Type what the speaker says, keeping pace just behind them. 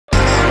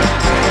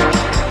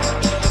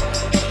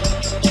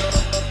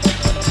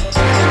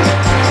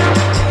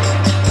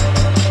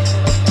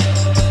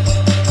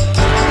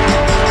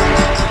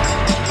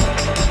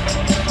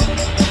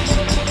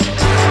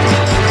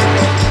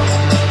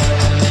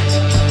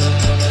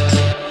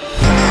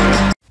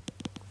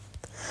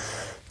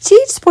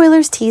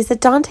spoilers tease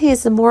that Dante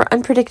is in a more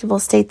unpredictable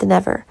state than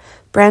ever.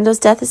 Brando's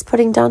death is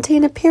putting Dante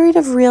in a period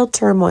of real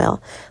turmoil,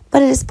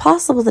 but it is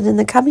possible that in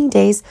the coming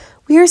days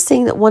we are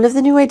seeing that one of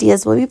the new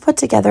ideas will be put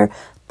together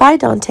by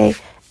Dante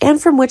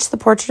and from which the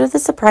portrait of the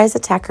surprise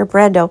attacker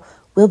Brando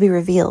will be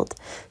revealed.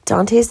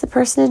 Dante is the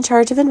person in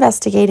charge of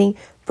investigating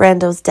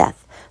Brando's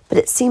death, but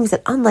it seems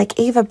that unlike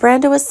Ava,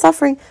 Brando is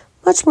suffering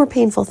much more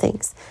painful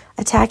things.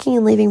 Attacking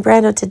and leaving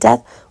Brando to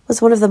death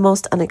was one of the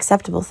most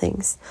unacceptable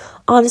things.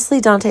 Honestly,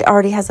 Dante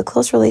already has a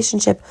close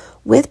relationship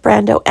with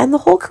Brando and the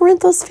whole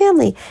Corinthos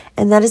family,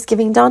 and that is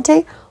giving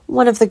Dante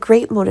one of the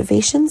great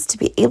motivations to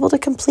be able to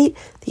complete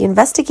the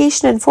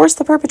investigation and force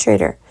the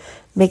perpetrator.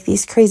 Make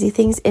these crazy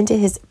things into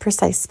his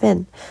precise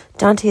spin.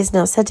 Dante is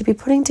now said to be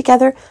putting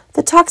together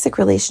the toxic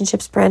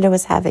relationships Brando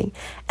is having,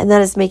 and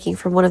that is making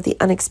for one of the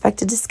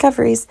unexpected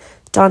discoveries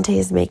Dante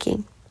is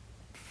making.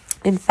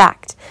 In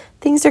fact,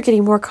 things are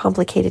getting more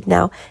complicated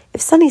now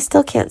if Sonny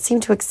still can't seem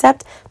to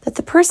accept that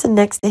the person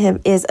next to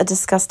him is a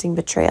disgusting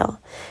betrayal.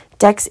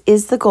 Dex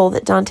is the goal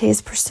that Dante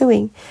is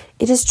pursuing.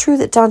 It is true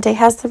that Dante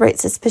has the right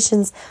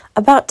suspicions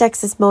about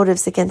Dex's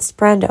motives against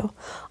Brando.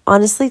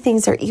 Honestly,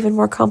 things are even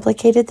more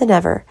complicated than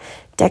ever.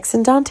 Dex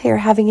and Dante are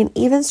having an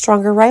even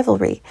stronger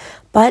rivalry,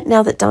 but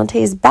now that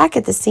Dante is back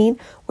at the scene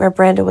where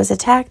Brando was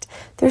attacked,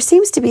 there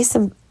seems to be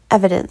some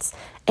evidence,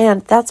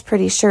 and that's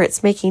pretty sure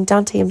it's making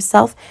Dante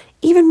himself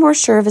even more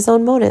sure of his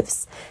own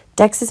motives.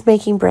 Dex is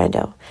making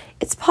Brando.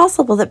 It's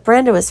possible that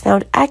Brando has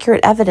found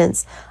accurate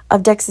evidence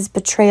of Dex's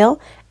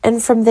betrayal,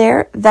 and from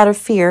there, that of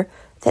fear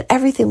that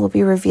everything will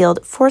be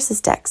revealed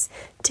forces Dex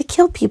to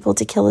kill people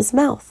to kill his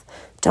mouth.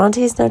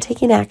 Dante is now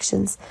taking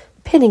actions,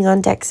 pinning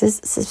on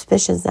Dex's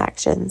suspicious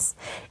actions.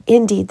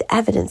 Indeed, the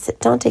evidence that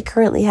Dante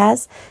currently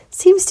has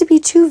seems to be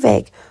too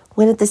vague,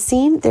 when at the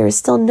scene there is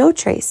still no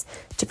trace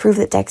to prove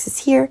that Dex is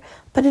here,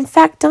 but in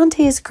fact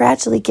Dante is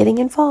gradually getting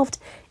involved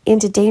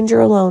into danger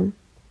alone.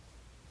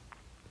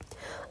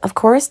 Of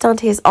course,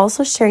 Dante is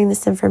also sharing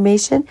this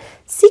information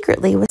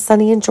secretly with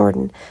Sonny and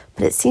Jordan,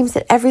 but it seems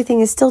that everything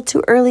is still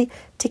too early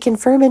to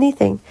confirm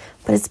anything.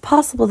 But it's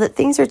possible that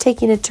things are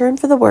taking a turn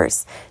for the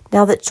worse,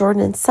 now that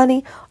Jordan and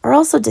Sonny are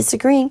also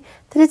disagreeing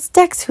that it's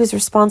Dex who is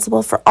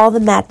responsible for all the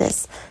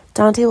madness.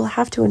 Dante will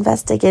have to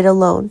investigate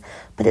alone,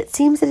 but it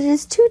seems that it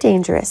is too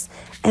dangerous,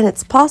 and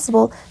it's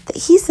possible that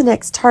he's the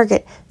next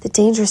target that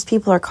dangerous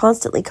people are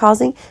constantly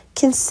causing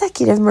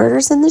consecutive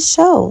murders in the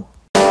show.